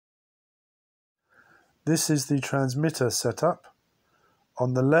This is the transmitter setup.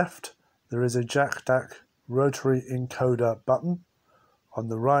 On the left, there is a Jacdac rotary encoder button. On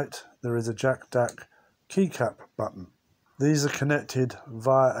the right, there is a Jacdac keycap button. These are connected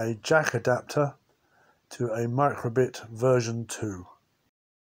via a jack adapter to a MicroBit version 2.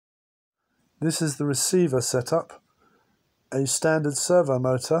 This is the receiver setup. A standard servo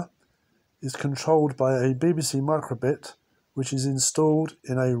motor is controlled by a BBC MicroBit, which is installed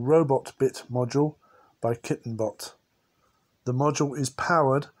in a RobotBit module by KittenBot. The module is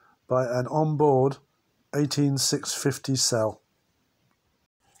powered by an onboard 18650 cell.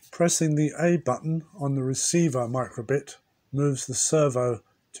 Pressing the A button on the receiver MicroBit moves the servo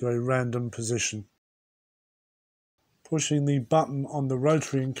to a random position. Pushing the button on the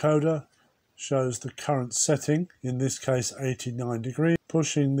rotary encoder shows the current setting, in this case 89 degrees.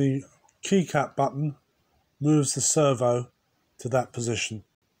 Pushing the keycap button moves the servo to that position.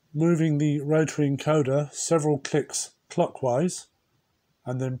 Moving the rotary encoder several clicks clockwise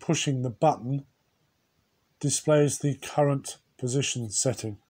and then pushing the button displays the current position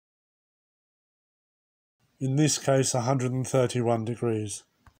setting, in this case 131 degrees.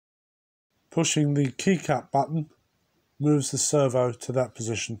 Pushing the keycap button moves the servo to that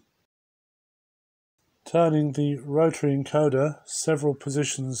position. Turning the rotary encoder several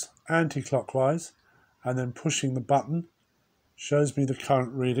positions anti-clockwise and then pushing the button shows me the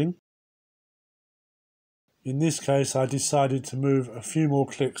current reading. In this case, I decided to move a few more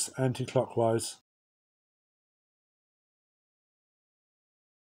clicks anti-clockwise.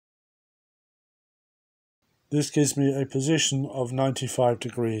 This gives me a position of 95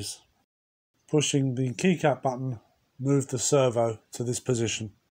 degrees. Pushing the keycap button moved the servo to this position.